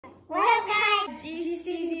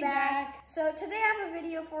Steezy back. So today I have a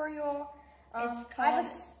video for you all. It's called...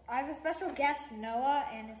 I have a special guest, Noah,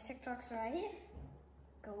 and his TikTok's right here.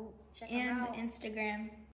 Go check him out. And Instagram.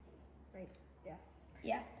 Right, yeah.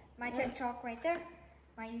 Yeah. My TikTok right there.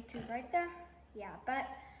 My YouTube right there. Yeah, but,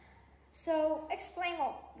 so explain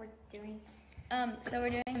what we're doing. So we're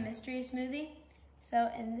doing a mystery smoothie. So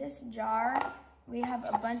in this jar, we have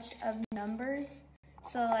a bunch of numbers.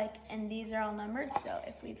 So like, and these are all numbered. So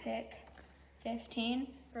if we pick 15,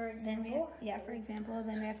 For example? For example,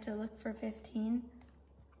 then we have to look for 15.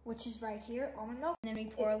 Which is right here, almond milk. And then we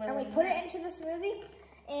pour a little. And we put it into the smoothie,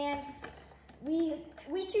 and we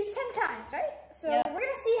choose 10 times, right? So Yep. we're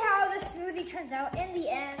gonna see how this smoothie turns out in the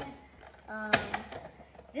end.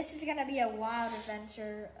 This is gonna be a wild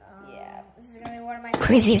adventure. Yeah. This is gonna be one of my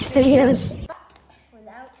craziest videos. But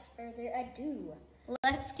without further ado,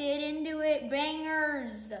 let's get into it,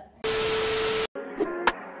 bangers.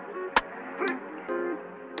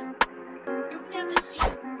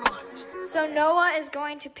 So Noah is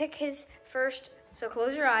going to pick his first, so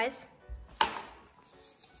close your eyes.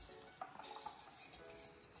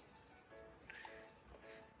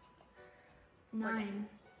 Nine.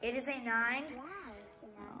 It is a 9.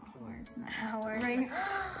 Where's nine? Oh, where's Right.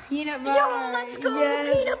 the... Peanut butter. Yo, let's go,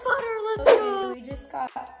 Yes. peanut butter, let's Okay, go. so we just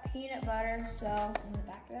got peanut butter, so In the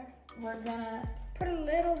back there, we're gonna put a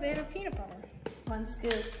little bit of peanut butter. 1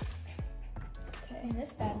 scoop. Okay, in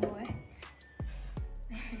this bad boy.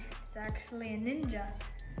 It's actually a ninja.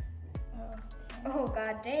 Oh,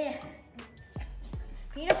 god damn.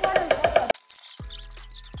 Peanut butter.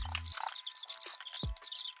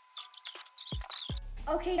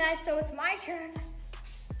 Okay, guys, so it's my turn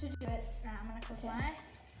to do it. Now I'm gonna close my eyes.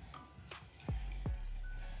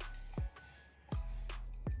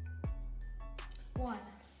 One.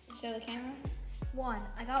 Show the camera. 1.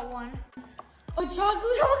 I got 1. Oh, chocolate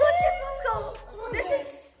Chocolate chip, let's go. Oh my This God. is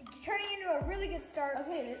turning into a really good start.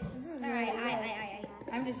 Okay, this is All really right, good.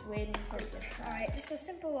 I'm just waiting for it to get All started. right, just a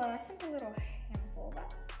simple little handful of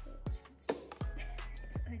that.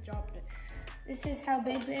 I dropped it. This is how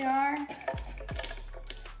big they are.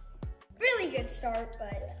 Really good start,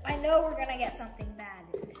 but I know we're gonna get something bad.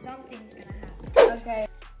 Something's gonna happen. Okay.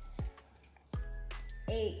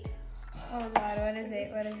 8. Oh God, what is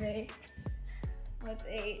 8? What is 8? What's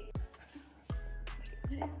 8?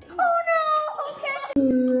 What is 8? Oh no! Okay.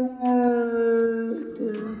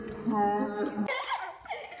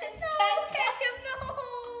 No, ketchup, no!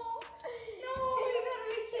 No, you gotta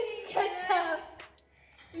be kidding me. Ketchup.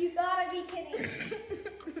 You gotta be kidding me.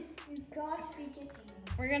 You gotta be kidding me.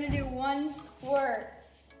 We're gonna do 1 squirt.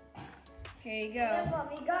 Here you go. Mom,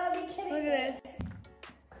 you gotta be kidding Look me. at this.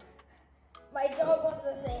 My dog wants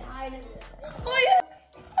to say hi to you. Oh yeah.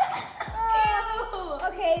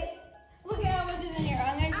 Okay. Look at how much is in here.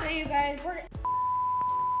 I'm gonna show you guys.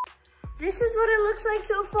 This is what it looks like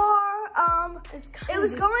so far. It's It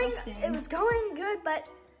was disgusting. going good, but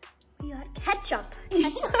we got ketchup.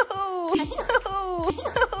 No. No.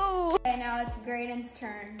 Okay, now it's Graydon's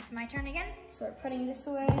turn. It's my turn again. So we're putting this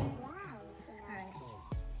away. All right.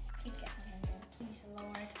 Keep guessing him, please,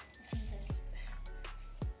 Lord Jesus.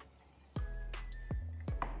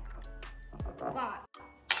 5,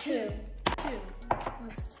 2, 2.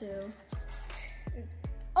 What's 2?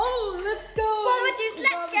 Oh, let's go. Mama juice,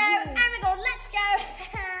 let's go. Amigo, let's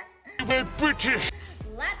go. They're British.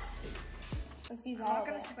 Let's use I'm all not of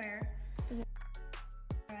gonna it. swear.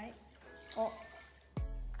 All right. Oh.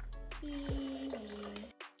 Ew.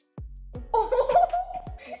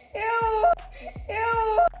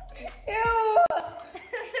 Ew. Ew.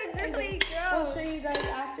 This looks really I'll gross. show you guys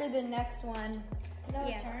after the next one. It's Noah's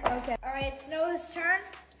Yeah. turn. Okay. All right, it's Noah's turn.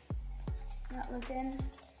 Not looking.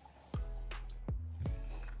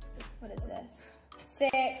 What is this?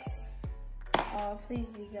 6. Oh, please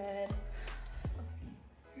be good.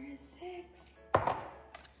 Where's 6?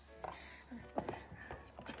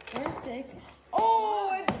 Where's 6?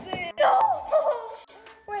 Oh, it's 6. No.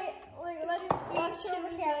 Wait, let's show show the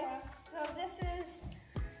this. camera. So this is,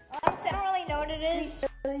 I don't really know what it is. Sweet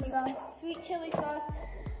chili sauce. Sweet chili sauce.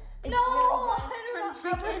 It's No, really I don't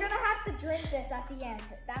know. We're gonna have to drink this at the end.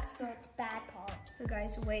 That's the bad part. So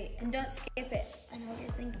guys, wait, and don't skip it. I know what you're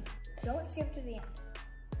thinking. Don't skip to the end.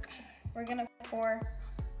 We're gonna pour.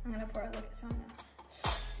 I'm gonna pour. Look at this on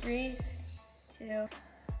now. 3, 2.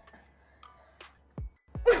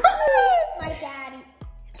 My daddy.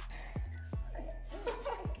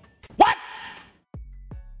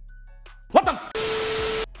 What the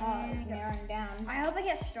Oh, it's narrowing down. I hope I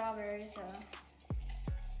get strawberries. So.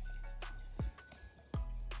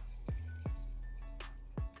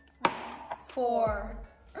 4.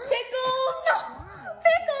 Pickles!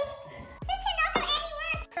 Pickles! This cannot go anywhere!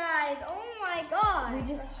 We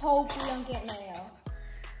just hope we don't get mayo.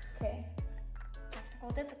 Okay. Technical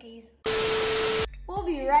difficulties. We'll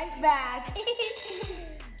be right back.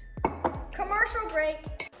 Commercial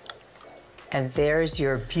break. And there's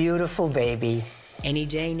your beautiful baby. Any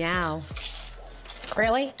day now.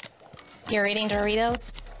 Really? You're eating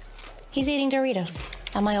Doritos? He's eating Doritos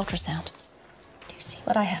on my ultrasound. Do you see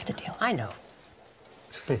what I have to do? I know.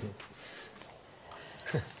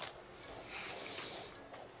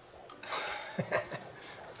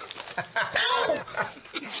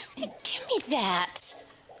 Give me that.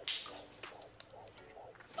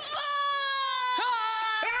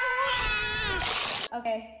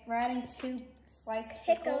 Okay, we're adding 2 sliced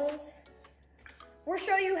Pickles. pickles. We'll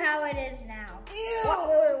show you how it is now. Ew.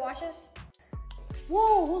 Wait, watch this.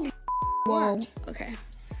 Whoa, holy. Whoa. Okay.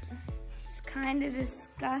 It's kind of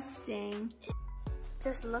disgusting.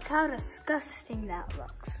 Just look how disgusting that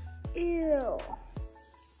looks. Ew.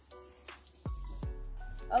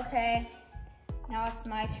 Okay, now it's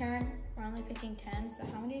my turn. We're only picking 10, so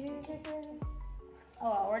how many do we pick? Oh,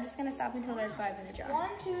 well, we're just gonna stop until there's 5 in the jar. 1,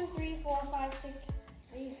 2, 3, 4, 5, 6.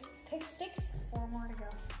 We picked 6. 4 more to go.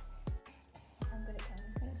 I'm good at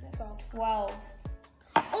counting. What is this? 12.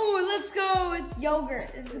 Oh, let's go! It's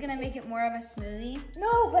yogurt. This is gonna make it more of a smoothie.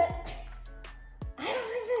 No, but I don't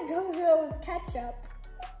think that goes well with ketchup.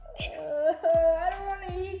 I don't want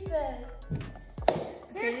to eat this.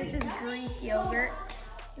 Okay, this is Greek yogurt.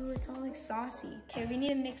 Ooh, it's all like saucy. Okay, we need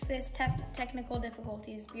to mix this. Technical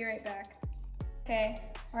difficulties. Be right back. Okay,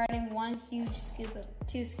 we're adding 1 huge scoop of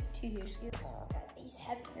two huge scoops. Oh, God, these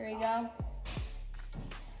heavy. Here we go.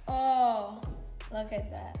 Oh, look at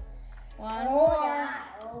that. 1 Look more. at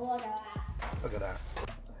that. Look at that. Look at that.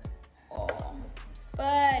 Oh,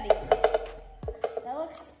 buddy. That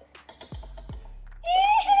looks.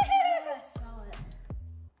 I smell it.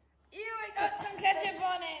 Ew, I got some ketchup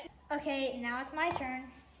on it. Okay, now it's my turn.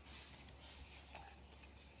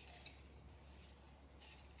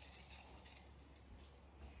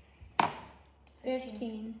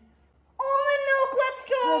 $15. Almond milk, let's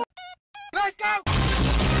go! Let's go!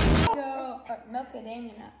 Go. Or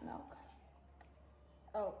macadamia nut milk.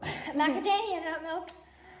 Oh, macadamia nut milk.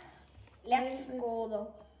 Let's This is- go though.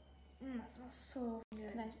 That smells so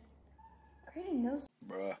good. Can I creating no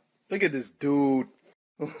Bruh. Look at this dude.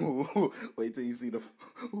 Wait till you see the.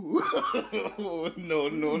 No,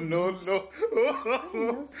 no, no, no.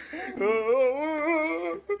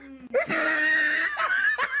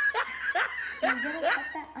 You gotta cut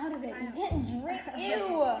that out of it. You didn't drink. Ew.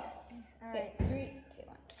 All Okay, right, 3, 2,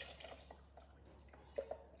 1.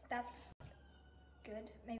 that's good.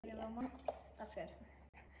 Maybe a little more. That's good.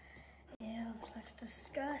 Ew, this looks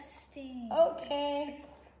disgusting. Okay.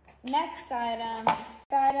 Next item.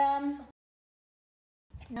 Item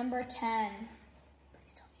number 10.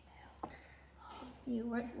 Please don't be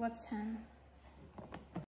mayo. What's 10?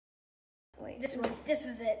 Wait. This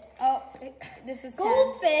was it. Oh, this is 10.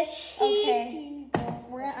 Goldfish. Okay.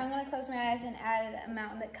 I'm gonna close my eyes and add an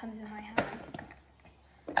amount that comes in my hand.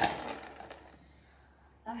 That's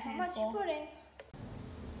how much handful. pudding.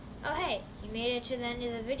 Oh hey, you made it to the end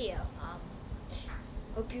of the video.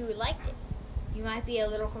 Hope you liked it. You might be a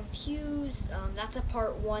little confused. That's a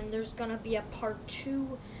part 1. There's gonna be a part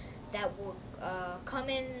 2 that will come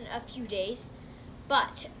in a few days.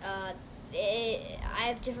 But I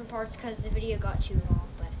have different parts because the video got too long.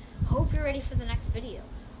 But hope you're ready for the next video,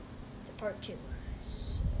 the part 2.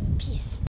 Peace.